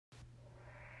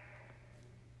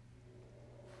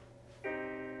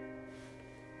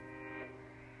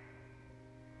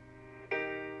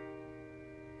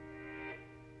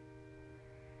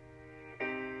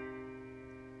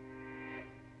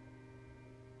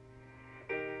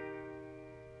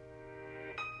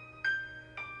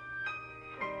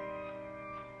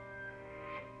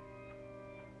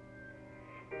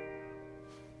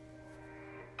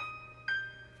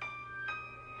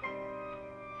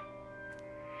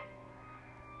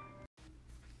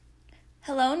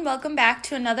Hello and welcome back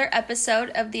to another episode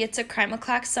of the It's a Crime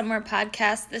O'Clock Somewhere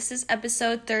podcast. This is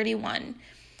episode 31.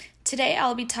 Today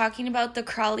I'll be talking about the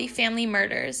Crowley family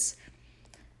murders.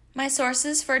 My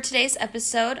sources for today's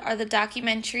episode are the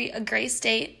documentary A Gray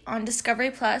State on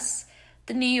Discovery Plus,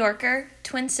 The New Yorker,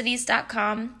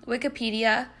 TwinCities.com,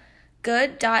 Wikipedia,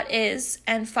 Good.is,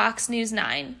 and Fox News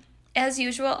 9. As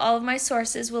usual, all of my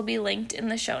sources will be linked in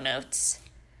the show notes.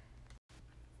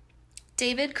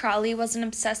 David Crowley was an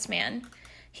obsessed man.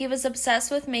 He was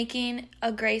obsessed with making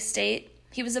a gray state.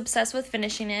 He was obsessed with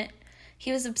finishing it.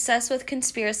 He was obsessed with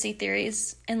conspiracy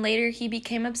theories, and later he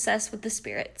became obsessed with the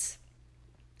spirits.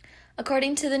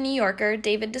 According to The New Yorker,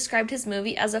 David described his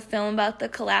movie as a film about the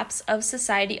collapse of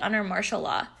society under martial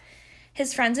law.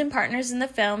 His friends and partners in the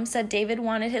film said David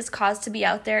wanted his cause to be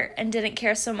out there and didn't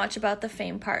care so much about the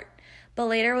fame part, but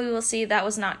later we will see that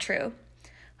was not true.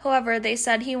 However, they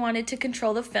said he wanted to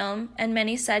control the film, and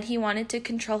many said he wanted to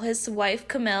control his wife,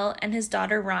 Camille, and his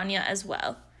daughter, Rania, as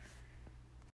well.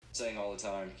 Saying all the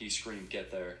time, he screamed, "Get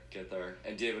there, get there."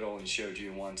 And David only showed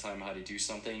you one time how to do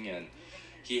something, and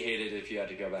he hated if you had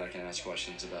to go back and ask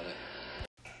questions about it.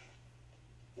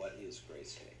 What is gray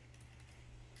state?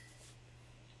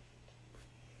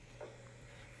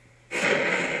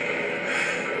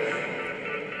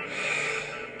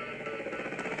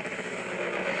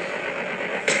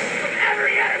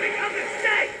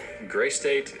 Gray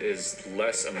State is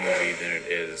less a movie than it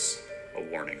is a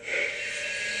warning.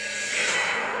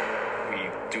 We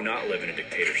do not live in a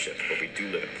dictatorship, but we do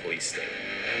live in a police state.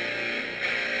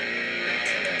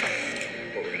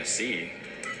 What we're going to see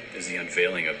is the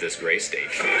unveiling of this gray state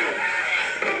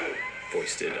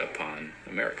foisted upon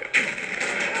America.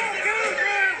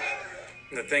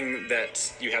 The thing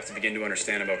that you have to begin to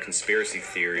understand about conspiracy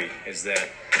theory is that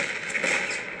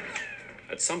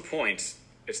at some point,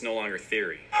 it's no longer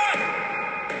theory.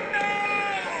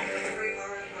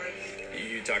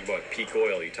 You talk about peak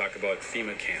oil, you talk about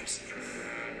FEMA camps,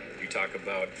 you talk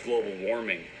about global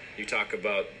warming, you talk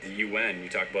about the UN, you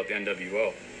talk about the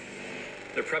NWO.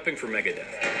 They're prepping for megadeath.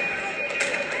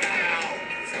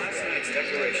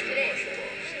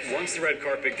 Once the red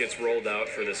carpet gets rolled out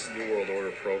for this New World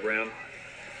Order program,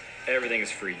 everything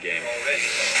is free game.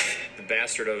 The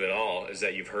bastard of it all is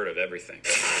that you've heard of everything.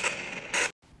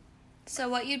 So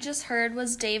what you just heard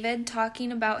was David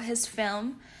talking about his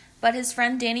film, but his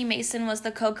friend Danny Mason was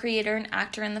the co-creator and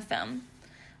actor in the film.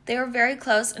 They were very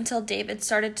close until David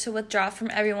started to withdraw from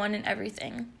everyone and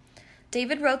everything.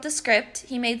 David wrote the script,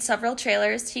 he made several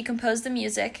trailers, he composed the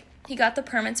music, he got the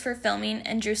permits for filming,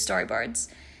 and drew storyboards.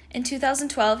 In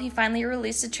 2012, he finally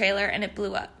released a trailer and it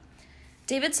blew up.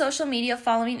 David's social media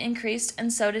following increased,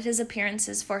 and so did his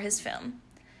appearances for his film.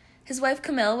 His wife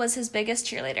Camille was his biggest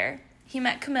cheerleader. He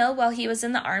met Camille while he was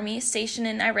in the army, stationed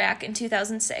in Iraq in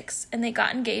 2006, and they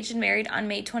got engaged and married on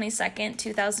May 22,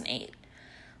 2008.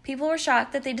 People were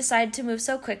shocked that they decided to move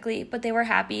so quickly, but they were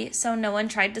happy, so no one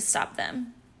tried to stop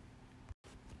them.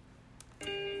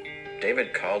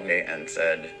 David called me and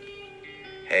said,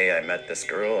 "Hey, I met this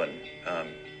girl and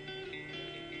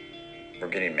we're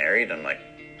getting married." I'm like,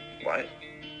 "What?"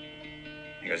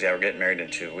 He goes, "Yeah, we're getting married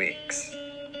in 2 weeks."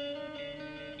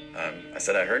 I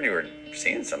said, "I heard you were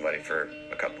seeing somebody for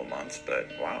a couple months, but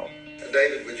wow."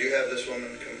 David, would you have this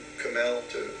woman, Camille,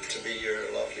 to be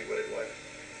your lawfully wedded wife?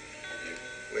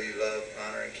 Will you love,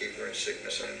 honor, and keep her in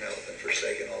sickness and in health, and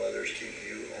forsaking all others, keep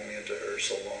you only unto her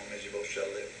so long as you both shall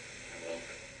live? I will.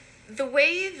 The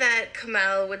way that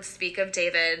Camille would speak of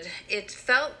David, it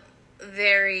felt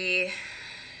very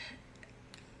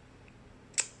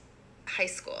high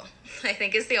school, I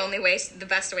think is the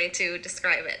best way to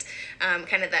describe it.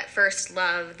 Kind of that first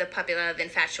love, the puppy love,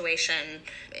 infatuation.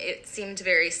 It seemed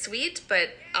very sweet, but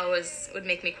always would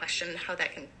make me question how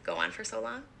that can go on for so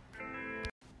long.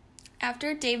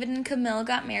 After David and Camille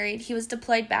got married, he was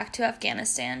deployed back to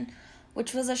Afghanistan,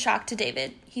 which was a shock to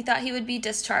David. He thought he would be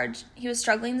discharged. He was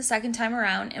struggling the second time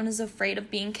around and was afraid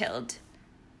of being killed.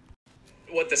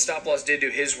 What the stop loss did to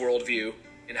his worldview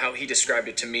and how he described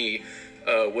it to me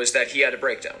was that he had a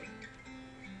breakdown.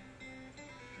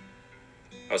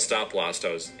 I was stop lost.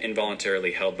 I was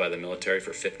involuntarily held by the military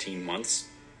for 15 months.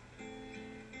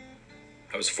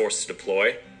 I was forced to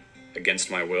deploy against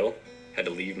my will. Had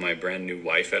to leave my brand new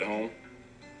wife at home.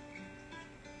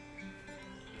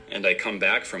 And I come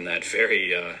back from that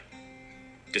very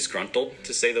disgruntled,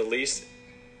 to say the least.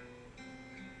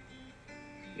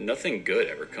 Nothing good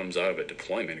ever comes out of a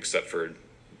deployment except for,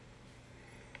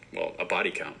 well, a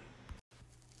body count.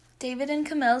 David and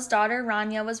Camille's daughter,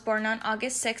 Rania, was born on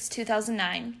August 6,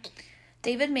 2009.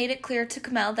 David made it clear to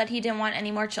Camille that he didn't want any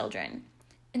more children.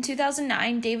 In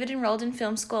 2009, David enrolled in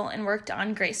film school and worked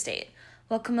on Gray State,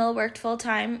 while Camille worked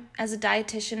full-time as a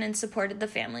dietitian and supported the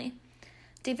family.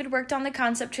 David worked on the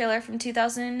concept trailer from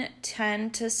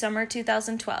 2010 to summer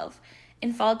 2012.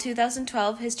 In fall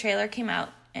 2012, his trailer came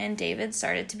out, and David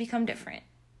started to become different.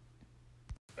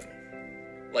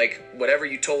 Like, whatever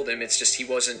you told him, it's just he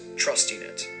wasn't trusting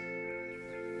it.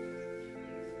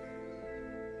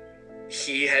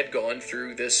 He had gone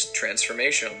through this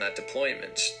transformation on that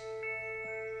deployment.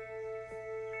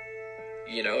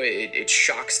 You know, it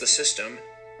shocks the system,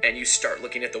 and you start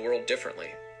looking at the world differently.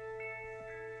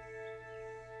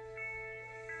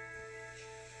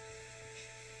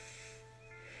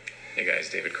 Hey guys,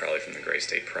 David Crowley from the Gray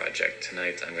State Project.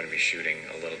 Tonight I'm going to be shooting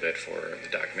a little bit for the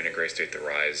documentary Gray State: The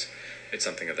Rise. It's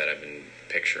something that I've been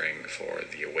picturing for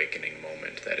the awakening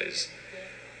moment, that is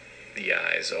the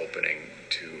eyes opening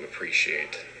to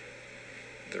appreciate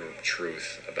the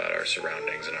truth about our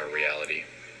surroundings and our reality.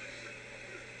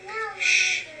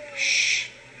 Shh, shh,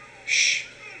 shh.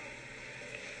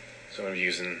 So I'm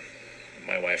using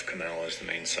my wife Camille as the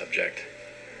main subject.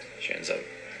 She ends up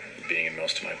being in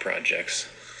most of my projects.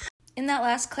 In that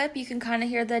last clip, you can kind of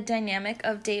hear the dynamic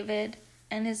of David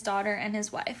and his daughter and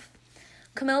his wife.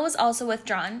 Camille was also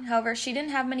withdrawn. However, she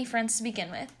didn't have many friends to begin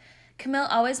with. Camille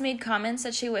always made comments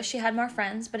that she wished she had more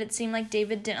friends, but it seemed like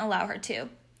David didn't allow her to.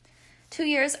 2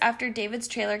 years after David's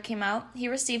trailer came out, he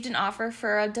received an offer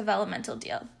for a developmental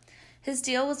deal. His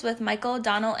deal was with Michael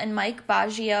O'Donnell and Mike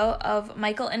Baggio of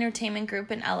Michael Entertainment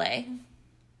Group in LA.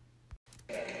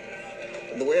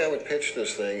 The way I would pitch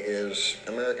this thing is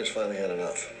America's finally had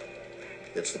enough.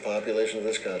 It's the population of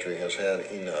this country has had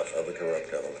enough of the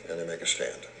corrupt government, and they make a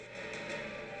stand.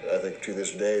 I think to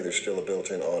this day there's still a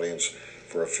built-in audience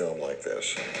for a film like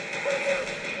this.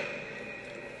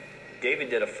 David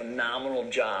did a phenomenal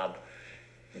job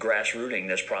grassrooting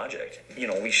this project. You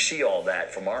know, we see all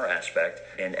that from our aspect,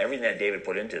 and everything that David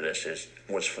put into this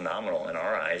was phenomenal in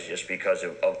our eyes, just because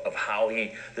of how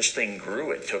this thing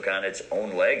grew. It took on its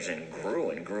own legs and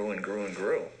grew and grew and grew and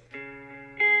grew.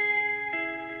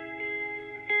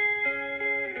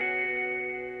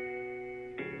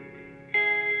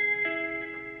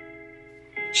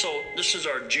 So this is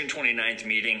our June 29th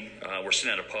meeting. We're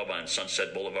sitting at a pub on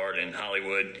Sunset Boulevard in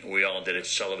Hollywood. We all did a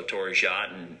celebratory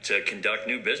shot and to conduct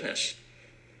new business.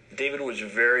 David was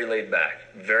very laid back,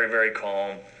 very, very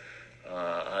calm.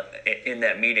 In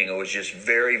that meeting, it was just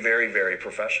very, very, very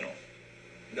professional.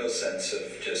 No sense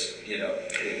of just,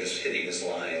 hitting his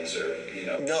lines or,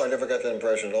 No, I never got that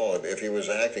impression at all. If he was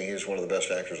acting, he was one of the best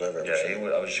actors I've ever seen.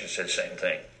 I was just going to say the same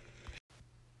thing.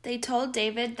 They told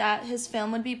David that his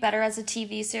film would be better as a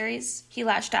TV series. He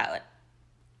lashed out.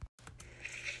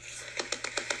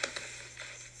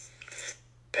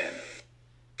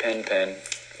 Pen,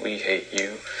 we hate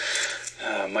you.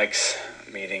 Mike's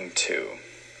meeting 2.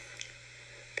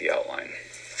 The outline.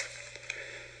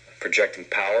 Projecting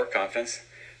power, confidence.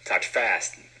 Talk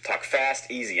fast,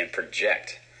 easy, and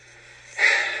project.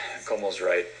 Como's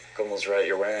right.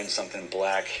 You're wearing something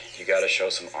black. You got to show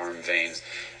some arm veins.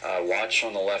 Watch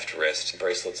on the left wrist.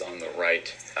 Bracelets on the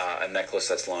right. A necklace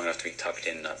that's long enough to be tucked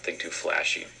in, nothing too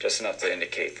flashy. Just enough to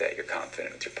indicate that you're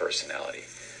confident with your personality.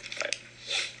 Right?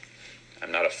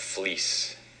 I'm not a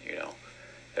fleece,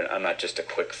 I'm not just a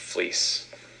quick fleece.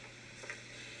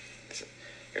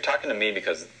 You're talking to me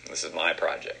because this is my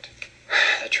project.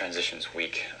 That transition's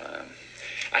weak.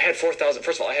 I had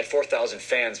 4,000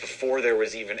 fans before there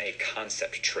was even a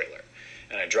concept trailer.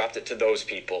 And I dropped it to those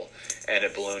people, and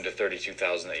it ballooned to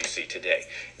 32,000 that you see today.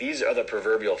 These are the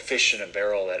proverbial fish in a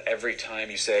barrel that every time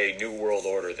you say New World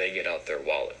Order, they get out their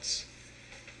wallets.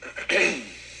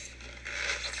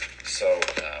 So,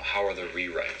 how are the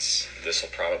rewrites? This will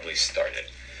probably start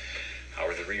it. How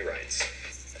are the rewrites?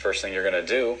 The first thing you're going to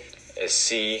do is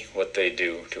see what they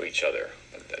do to each other.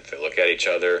 If they look at each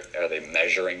other, are they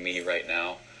measuring me right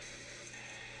now?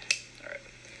 All right.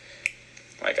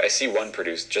 Mike, I see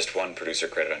just one producer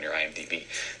credit on your IMDb.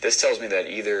 This tells me that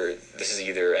this is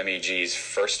either MEG's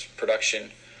first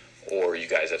production or you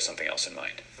guys have something else in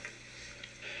mind.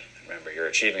 Remember, you're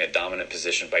achieving a dominant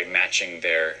position by matching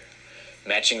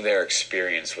their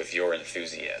experience with your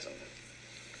enthusiasm.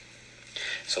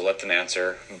 So let them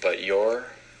answer, but your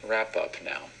wrap up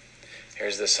now.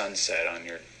 Here's the sunset on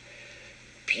your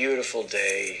beautiful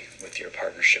day with your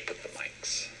partnership with the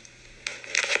Mikes.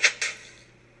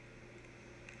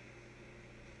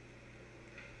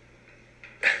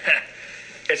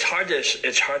 It's hard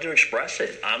to express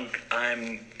it. I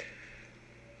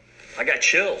got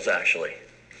chills, actually.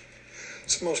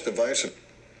 It's the most divisive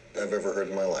I've ever heard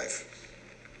in my life.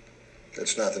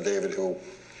 It's not the David who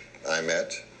I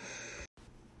met.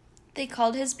 They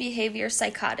called his behavior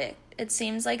psychotic. It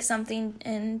seems like something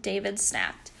in David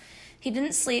snapped. He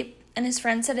didn't sleep, and his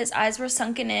friend said his eyes were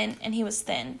sunken in and he was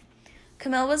thin.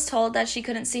 Camille was told that she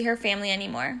couldn't see her family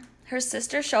anymore. Her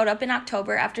sister showed up in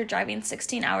October after driving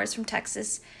 16 hours from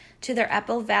Texas to their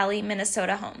Apple Valley,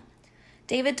 Minnesota home.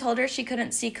 David told her she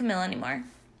couldn't see Camille anymore.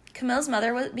 Camille's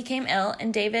mother became ill,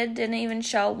 and David didn't even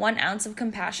show 1 ounce of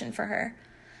compassion for her.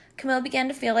 Camille began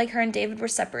to feel like her and David were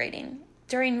separating.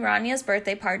 During Rania's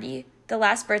birthday party, the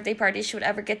last birthday party she would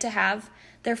ever get to have,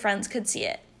 their friends could see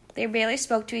it. They barely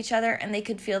spoke to each other, and they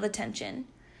could feel the tension.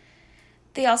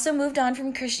 They also moved on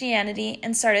from Christianity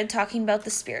and started talking about the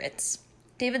spirits.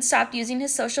 David stopped using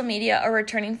his social media or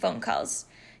returning phone calls.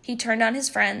 He turned on his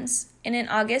friends. In an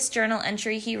August journal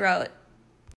entry, he wrote,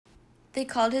 "They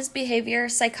called his behavior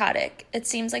psychotic. It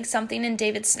seems like something in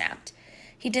David snapped.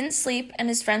 He didn't sleep, and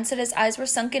his friend said his eyes were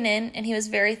sunken in and he was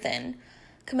very thin."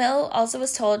 Camille also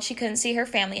was told she couldn't see her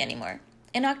family anymore.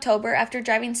 In October, after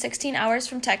driving 16 hours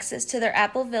from Texas to their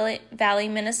Apple Valley,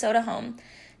 Minnesota home,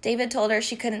 David told her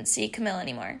she couldn't see Camille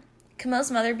anymore.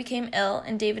 Camille's mother became ill,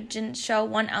 and David didn't show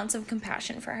 1 ounce of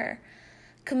compassion for her.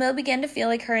 Camille began to feel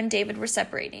like her and David were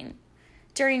separating.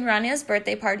 During Rania's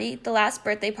birthday party, the last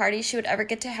birthday party she would ever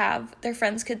get to have, their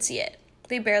friends could see it.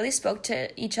 They barely spoke to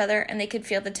each other, and they could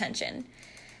feel the tension.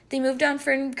 They moved on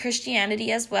from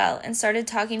Christianity as well and started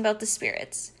talking about the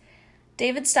spirits.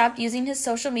 David stopped using his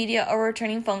social media or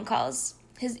returning phone calls.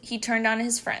 He turned on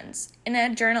his friends. In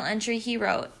a journal entry, he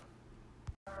wrote,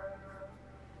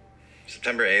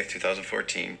 September 8th,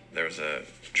 2014, there was a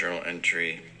journal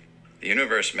entry. "The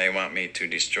universe may want me to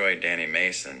destroy Danny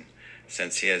Mason,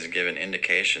 since he has given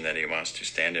indication that he wants to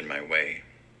stand in my way.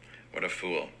 What a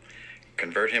fool.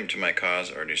 Convert him to my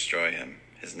cause or destroy him.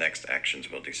 His next actions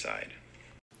will decide."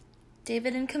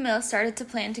 David and Camille started to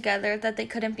plan together that they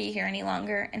couldn't be here any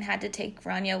longer and had to take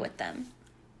Rania with them.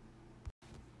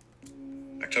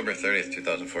 October 30th,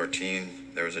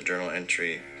 2014, there was a journal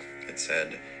entry. It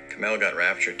said, "Camille got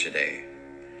raptured today.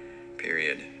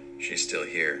 Period. She's still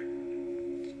here."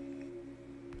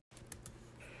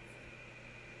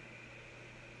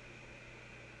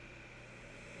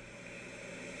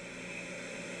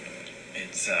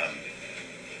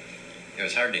 It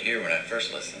was hard to hear when I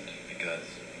first listened because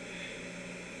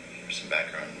there was some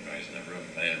background noise in the room.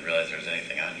 I didn't realize there was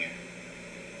anything on here.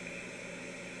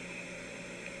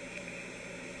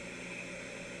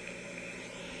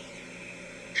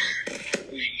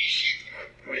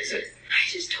 What is it? I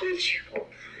just told you.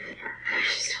 I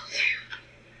just told you.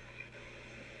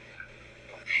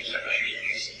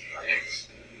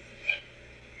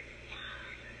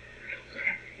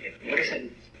 What is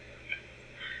it?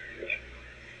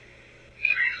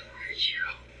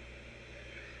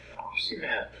 You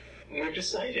have. We're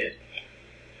decided.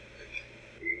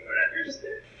 You don't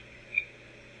understand.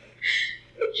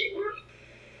 But you were.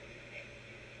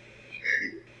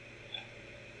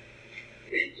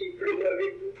 Thank you for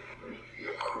loving me.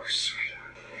 Of course,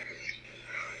 sweetheart.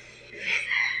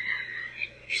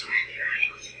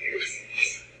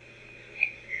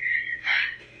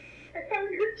 I found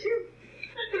her too.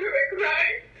 I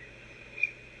cried.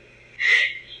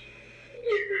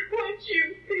 I want you.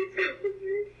 Please come with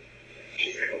me.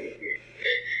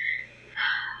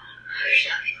 There's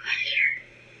nothing left here.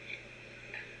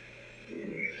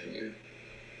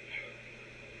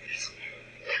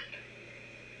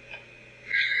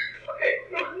 Okay,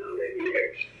 I'll live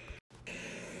here.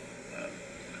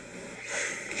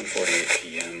 1:48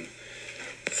 p.m.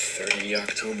 30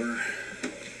 October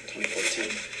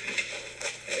 2014.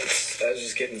 I was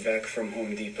just getting back from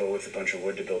Home Depot with a bunch of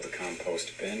wood to build the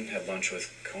compost bin. Had lunch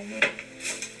with Coma,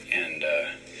 and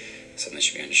suddenly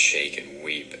she began to shake and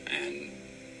weep and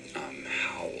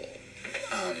howl,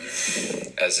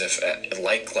 as if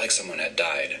like someone had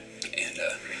died.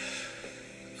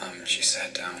 And she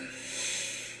sat down.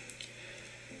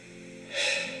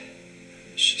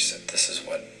 She said, "This is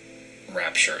what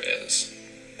rapture is."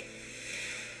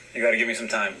 You gotta give me some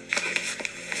time.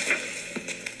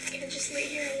 Can I just lay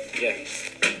here? Yeah.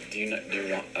 Do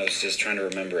you want? I was just trying to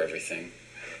remember everything.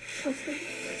 Okay.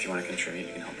 If you want to contribute,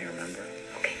 you can help me remember.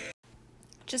 Okay.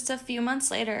 Just a few months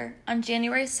later, on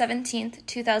January 17th,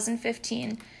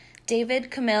 2015,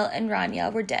 David, Camille, and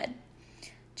Rania were dead.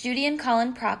 Judy and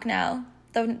Colin Prochnow,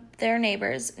 their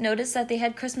neighbors, noticed that they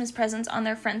had Christmas presents on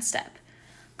their front step.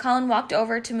 Colin walked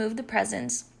over to move the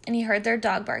presents, and he heard their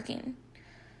dog barking.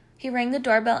 He rang the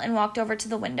doorbell and walked over to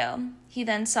the window. He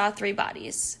then saw 3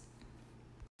 bodies.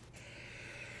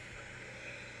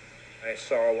 I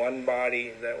saw one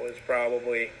body that was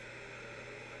probably,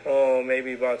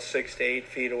 maybe about 6 to 8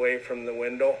 feet away from the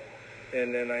window.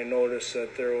 And then I noticed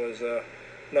that there was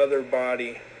another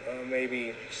body,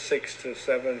 maybe 6 to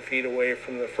 7 feet away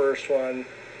from the first one.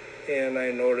 and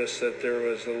I noticed that there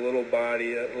was a little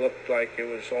body that looked like it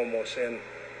was almost in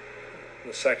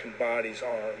the second body's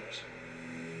arms.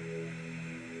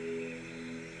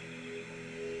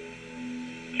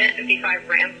 1055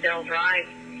 Ramsdale Drive.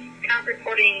 Cop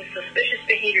reporting suspicious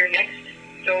behavior next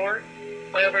door.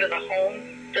 Way over to the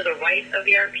home to the right of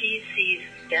the RP. Sees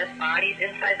dead bodies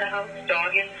inside the house.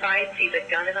 Dog inside. Sees a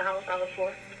gun in the house on the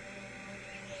floor.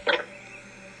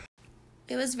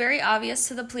 It was very obvious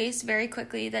to the police very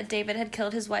quickly that David had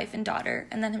killed his wife and daughter,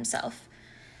 and then himself.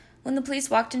 When the police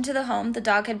walked into the home, the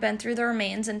dog had been through the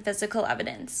remains and physical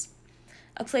evidence.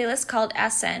 A playlist called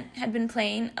Ascent had been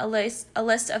playing a list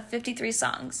of 53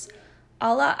 songs.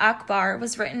 Allah Akbar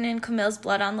was written in Camille's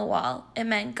blood on the wall. It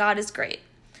meant God is great.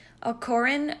 A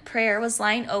Quran prayer was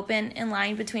lying open and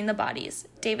lying between the bodies.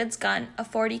 David's gun, a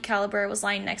 .40 caliber, was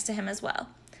lying next to him as well.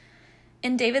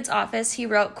 In David's office, he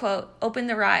wrote, quote, "Open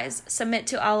the eyes, submit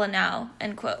to Allah now,"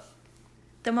 end quote.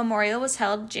 The memorial was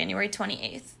held January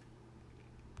 28th.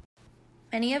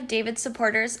 Many of David's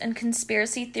supporters and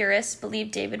conspiracy theorists believe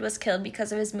David was killed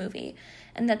because of his movie,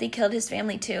 and that they killed his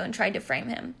family too and tried to frame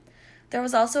him. There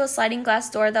was also a sliding glass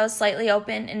door that was slightly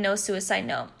open and no suicide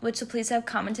note, which the police have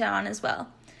commented on as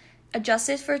well. A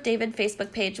Justice for David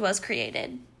Facebook page was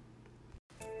created.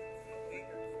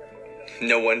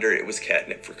 No wonder it was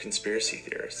catnip for conspiracy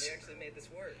theorists.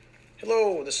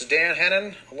 Hello, this is Dan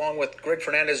Hennon, along with Greg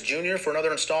Fernandez Jr. for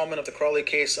another installment of the Crowley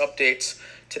case updates.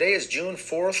 Today is June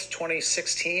 4th,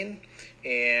 2016,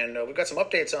 and we've got some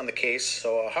updates on the case.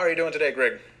 So how are you doing today,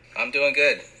 Greg? I'm doing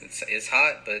good. It's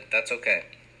hot, but that's okay.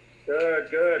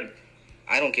 Good.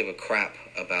 I don't give a crap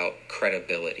about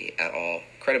credibility at all.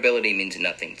 Credibility means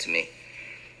nothing to me.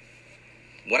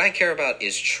 What I care about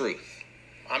is truth.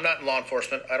 I'm not in law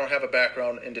enforcement. I don't have a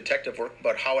background in detective work,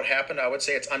 but how it happened, I would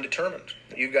say it's undetermined.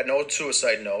 You've got no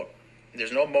suicide note.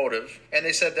 There's no motive. And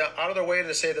they said that out of their way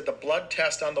to say that the blood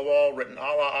test on the wall written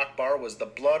Allah Akbar was the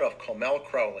blood of Camille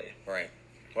Crowley. Right.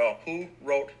 Well, who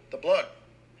wrote the blood?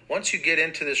 Once you get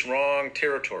into this wrong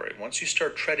territory, once you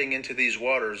start treading into these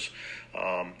waters,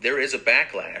 there is a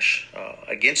backlash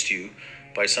against you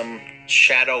by some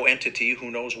shadow entity, who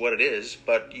knows what it is,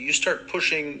 but you start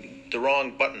pushing the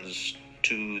wrong buttons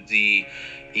to the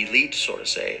elite, so to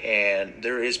say, and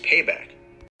there is payback.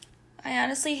 I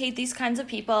honestly hate these kinds of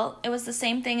people. It was the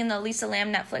same thing in the Lisa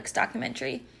Lam Netflix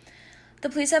documentary. The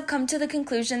police have come to the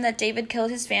conclusion that David killed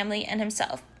his family and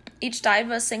himself. Each died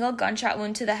of a single gunshot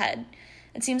wound to the head.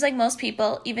 It seems like most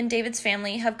people, even David's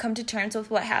family, have come to terms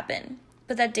with what happened,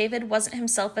 but that David wasn't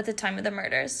himself at the time of the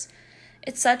murders.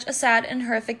 It's such a sad and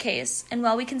horrific case, and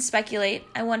while we can speculate,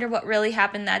 I wonder what really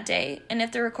happened that day, and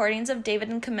if the recordings of David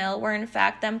and Camille were in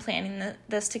fact them planning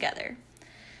this together.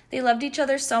 They loved each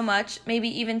other so much, maybe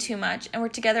even too much, and were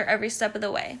together every step of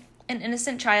the way. An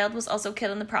innocent child was also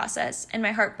killed in the process, and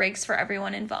my heart breaks for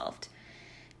everyone involved.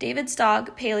 David's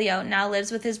dog, Paleo, now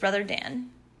lives with his brother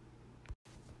Dan.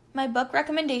 My book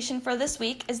recommendation for this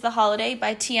week is The Holiday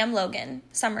by T.M. Logan.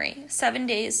 Summary: 7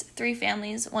 days, 3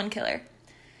 families, 1 killer.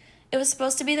 It was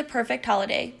supposed to be the perfect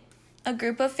holiday. A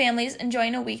group of families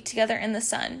enjoying a week together in the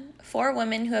sun. 4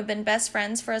 women who have been best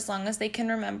friends for as long as they can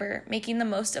remember, making the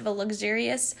most of a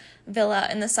luxurious villa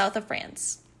in the south of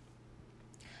France.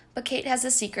 But Kate has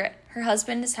a secret. Her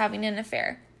husband is having an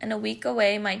affair, and a week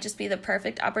away might just be the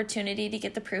perfect opportunity to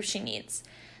get the proof she needs,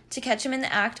 to catch him in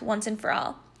the act once and for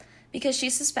all, because she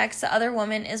suspects the other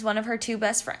woman is one of her 2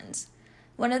 best friends.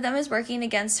 One of them is working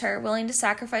against her, willing to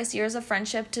sacrifice years of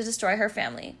friendship to destroy her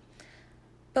family.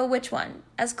 But which one?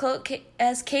 As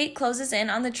Kate closes in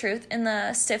on the truth in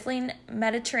the stifling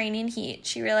Mediterranean heat,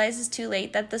 she realizes too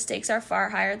late that the stakes are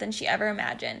far higher than she ever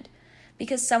imagined,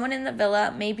 because someone in the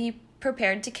villa may be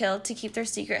prepared to kill to keep their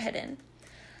secret hidden.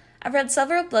 I've read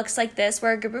several books like this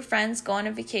where a group of friends go on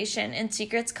a vacation and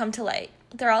secrets come to light.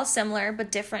 They're all similar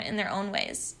but different in their own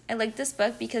ways. I like this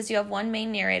book because you have one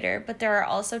main narrator, but there are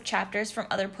also chapters from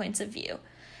other points of view.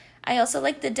 I also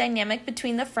like the dynamic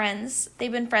between the friends.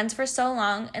 They've been friends for so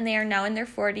long, and they are now in their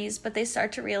 40s, but they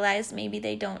start to realize maybe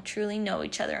they don't truly know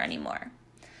each other anymore.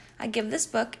 I give this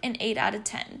book an 8 out of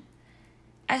 10.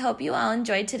 I hope you all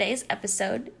enjoyed today's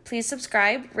episode. Please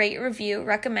subscribe, rate, review,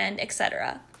 recommend,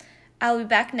 etc. I'll be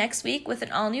back next week with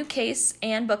an all-new case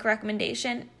and book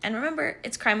recommendation. And remember,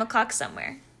 it's crime o'clock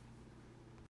somewhere.